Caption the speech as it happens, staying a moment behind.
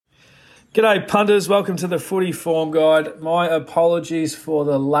G'day punters, welcome to the Footy Form Guide. My apologies for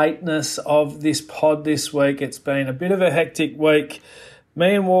the lateness of this pod this week. It's been a bit of a hectic week.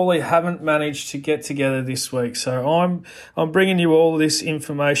 Me and Wally haven't managed to get together this week, so I'm bringing you all this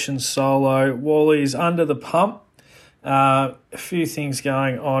information solo. Wally's under the pump. A few things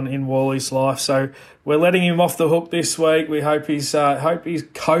going on in Wally's life, so we're letting him off the hook this week. We hope he's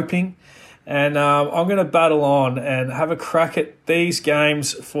coping. And I'm going to battle on and have a crack at these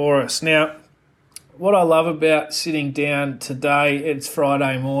games for us. Now, what I love about sitting down today, it's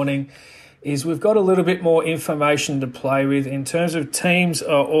Friday morning, is we've got a little bit more information to play with in terms of teams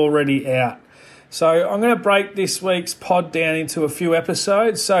are already out. So I'm going to break this week's pod down into a few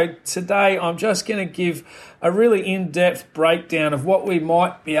episodes. So today I'm just going to give a really in-depth breakdown of what we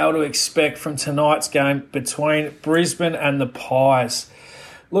might be able to expect from tonight's game between Brisbane and the Pies.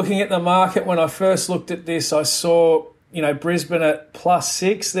 Looking at the market, when I first looked at this, I saw, Brisbane at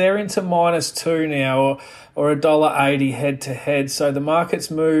 +6. They're into -2 now, or $1.80 head-to-head. So the market's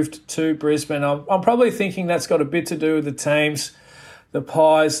moved to Brisbane. I'm probably thinking that's got a bit to do with the teams. The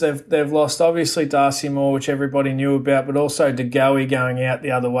Pies, they've lost, obviously, Darcy Moore, which everybody knew about, but also De Goey going out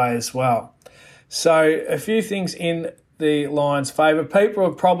the other way as well. So a few things in the Lions' favour. People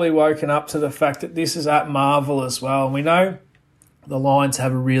have probably woken up to the fact that this is at Marvel as well. And we know the Lions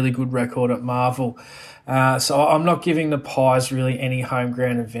have a really good record at Marvel. So I'm not giving the Pies really any home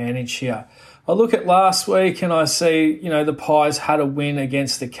ground advantage here. I look at last week and I see, the Pies had a win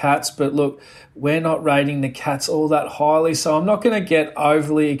against the Cats, but look, we're not rating the Cats all that highly, so I'm not going to get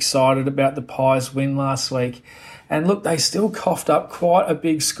overly excited about the Pies' win last week. And look, they still coughed up quite a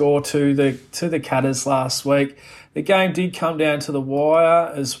big score to the Catters last week. The game did come down to the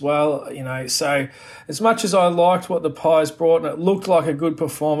wire as well, so as much as I liked what the Pies brought and it looked like a good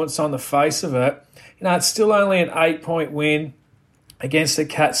performance on the face of it, it's still only an 8-point win against a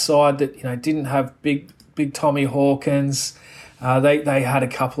Cats side that, didn't have big Tommy Hawkins. They had a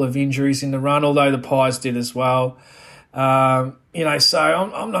couple of injuries in the run, although the Pies did as well. So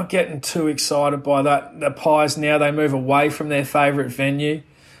I'm not getting too excited by that. The Pies now, they move away from their favourite venue.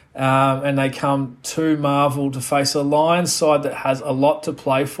 And they come to Marvel to face a Lions side that has a lot to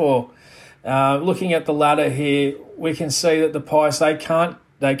play for. Looking at the ladder here, we can see that the Pies, they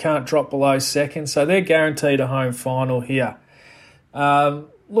can't drop below second, so they're guaranteed a home final here.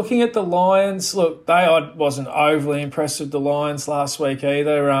 Looking at the Lions, look, I wasn't overly impressed with the Lions last week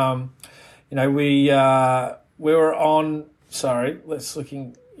either. We were on. Sorry,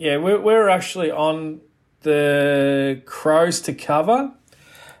 we were actually on the Crows to cover.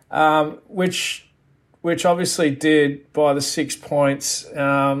 Which obviously did by the 6 points,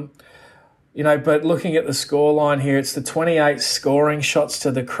 but looking at the scoreline here, it's the 28 scoring shots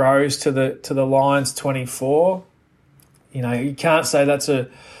to the Crows to the Lions 24. You can't say that's a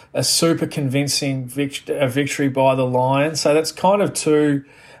super convincing victory by the Lions. So that's kind of two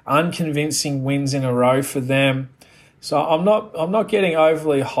unconvincing wins in a row for them. So I'm not getting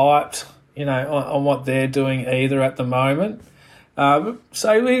overly hyped, on what they're doing either at the moment.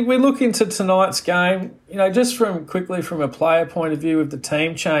 So we look into tonight's game, just from a player point of view with the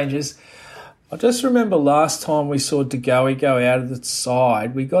team changes. I just remember last time we saw De Goey go out of the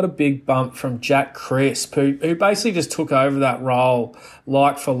side, we got a big bump from Jack Crisp, who basically just took over that role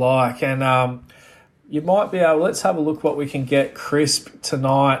like for like. And you might be able, let's have a look what we can get Crisp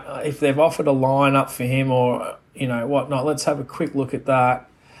tonight, if they've offered a line-up for him or, whatnot. Let's have a quick look at that.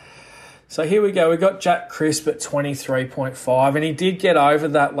 So here we go. We got Jack Crisp at 23.5, and he did get over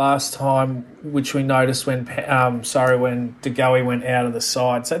that last time, which we noticed when De Goey went out of the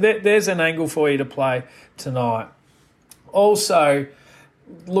side. So there's an angle for you to play tonight. Also,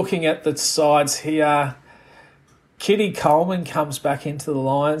 looking at the sides here, Kitty Coleman comes back into the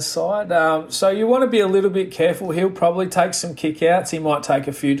Lions side. So you want to be a little bit careful. He'll probably take some kick-outs. He might take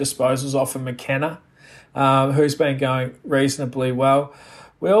a few disposals off of McKenna, who's been going reasonably well.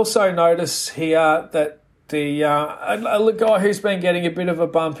 We also notice here that a guy who's been getting a bit of a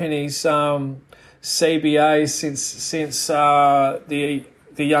bump in his CBA since the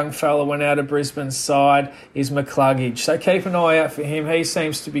young fella went out of Brisbane's side is McCluggage. So keep an eye out for him. He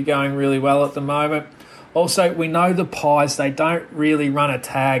seems to be going really well at the moment. Also, we know the Pies, they don't really run a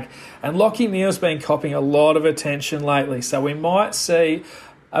tag. And Lachie Neale's been copping a lot of attention lately. So we might see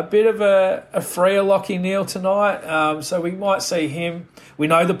a bit of a freer Lachie Neale tonight. So we might see him. We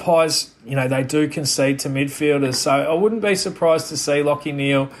know the Pies, they do concede to midfielders. So I wouldn't be surprised to see Lachie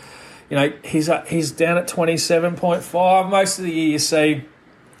Neale. He's down at 27.5. Most of the year you see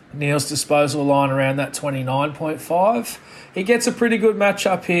Neale's disposal line around that 29.5. He gets a pretty good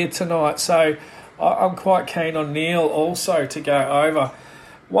matchup here tonight. So I'm quite keen on Neale also to go over.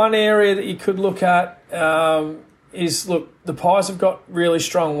 One area that you could look at is, look, the Pies have got really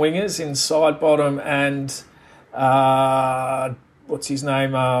strong wingers in Sidebottom and what's his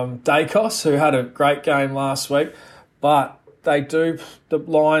name, Dacos, who had a great game last week, but the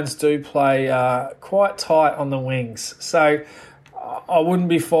Lions do play quite tight on the wings. So I wouldn't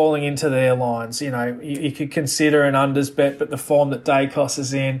be falling into their lines. You could consider an unders bet, but the form that Dacos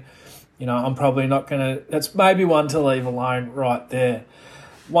is in, I'm probably not going to... That's maybe one to leave alone right there.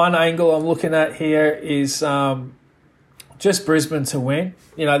 One angle I'm looking at here is just Brisbane to win.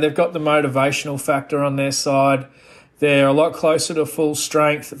 They've got the motivational factor on their side. They're a lot closer to full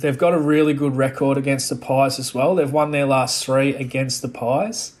strength. They've got a really good record against the Pies as well. They've won their last 3 against the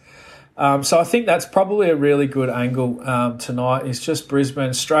Pies. So I think that's probably a really good angle tonight. It's just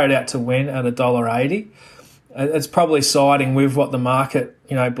Brisbane straight out to win at $1.80. It's probably siding with what the market,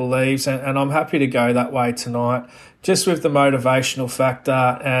 believes, and I'm happy to go that way tonight, just with the motivational factor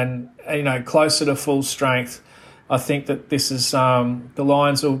and, closer to full strength. I think that this is the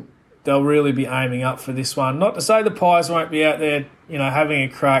Lions they'll really be aiming up for this one. Not to say the Pies won't be out there, having a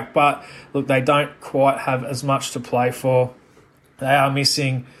crack, but look, they don't quite have as much to play for. They are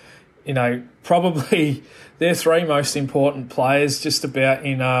missing, probably their 3 most important players just about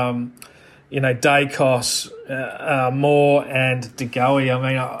in, Dacos, Moore and DeGoey. I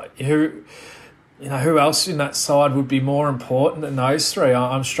mean, who else in that side would be more important than those 3?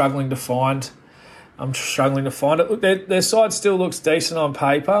 I'm struggling to find it. Look, their side still looks decent on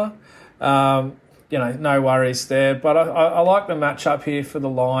paper. No worries there. But I like the matchup here for the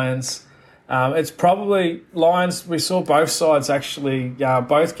Lions. It's probably Lions. We saw both sides actually.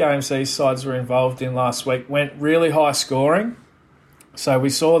 Both games these sides were involved in last week went really high scoring. So we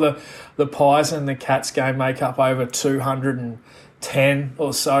saw the Pies and the Cats game make up over 210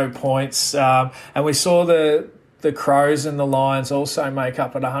 or so points, and we saw the Crows and the Lions also make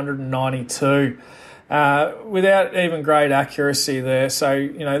up at 192. Without even great accuracy there. So,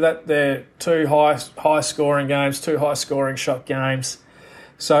 that they're 2 high scoring games, 2 high scoring shot games.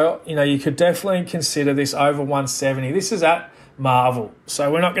 So, you could definitely consider this over 170. This is at Marvel. So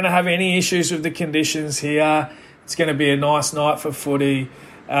we're not going to have any issues with the conditions here. It's going to be a nice night for footy.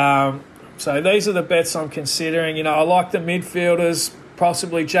 So these are the bets I'm considering. I like the midfielders,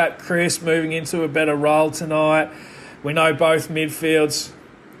 possibly Jack Chris moving into a better role tonight. We know both midfields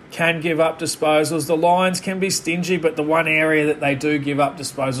can give up disposals. The Lions can be stingy, but the one area that they do give up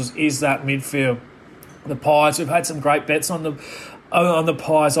disposals is that midfield. The Pies, we've had some great bets on the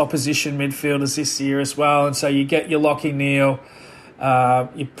Pies opposition midfielders this year as well, and so you get your Lachie Neale,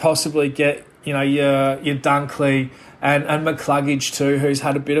 you possibly get your Dunkley and McCluggage too, who's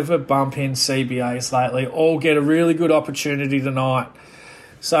had a bit of a bump in CBAs lately. All get a really good opportunity tonight.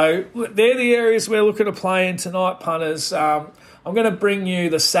 So they're the areas we're looking to play in tonight, punters. I'm going to bring you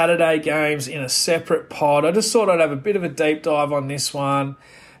the Saturday games in a separate pod. I just thought I'd have a bit of a deep dive on this one.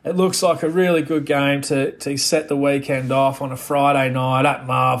 It looks like a really good game to set the weekend off on a Friday night at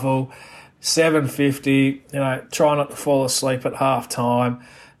Marvel, 7:50. Try not to fall asleep at half time.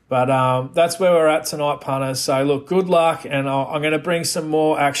 But that's where we're at tonight, punters. So, look, good luck, and I'm going to bring some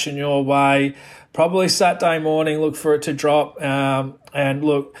more action your way. Probably Saturday morning, look for it to drop. And,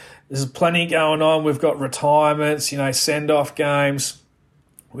 look, there's plenty going on. We've got retirements, send-off games.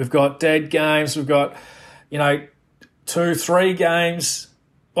 We've got dead games. We've got, 2, 3 games.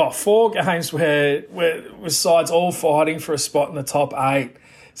 4 games where sides all fighting for a spot in the top 8.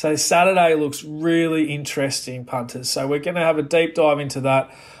 So Saturday looks really interesting, punters. So we're going to have a deep dive into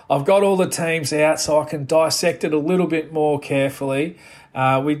that. I've got all the teams out so I can dissect it a little bit more carefully.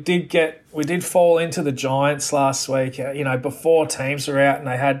 We did fall into the Giants last week, before teams were out, and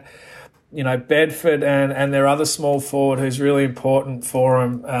they had, Bedford and their other small forward who's really important for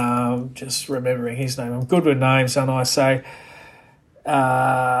them. Just remembering his name. I'm good with names, and I say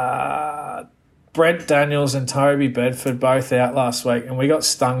Brent Daniels and Toby Bedford both out last week, and we got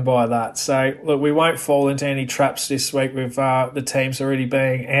stung by that. So, look, we won't fall into any traps this week with the teams already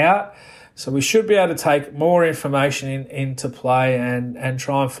being out. So we should be able to take more information into play and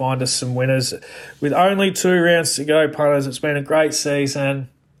try and find us some winners. With only 2 rounds to go, punters, it's been a great season.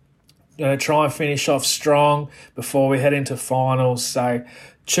 Try and finish off strong before we head into finals. So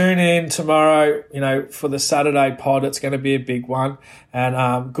tune in tomorrow, for the Saturday pod. It's going to be a big one.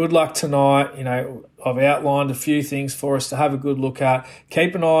 And good luck tonight. I've outlined a few things for us to have a good look at.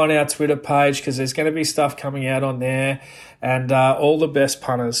 Keep an eye on our Twitter page because there's going to be stuff coming out on there. And all the best,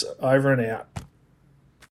 punters. Over and out.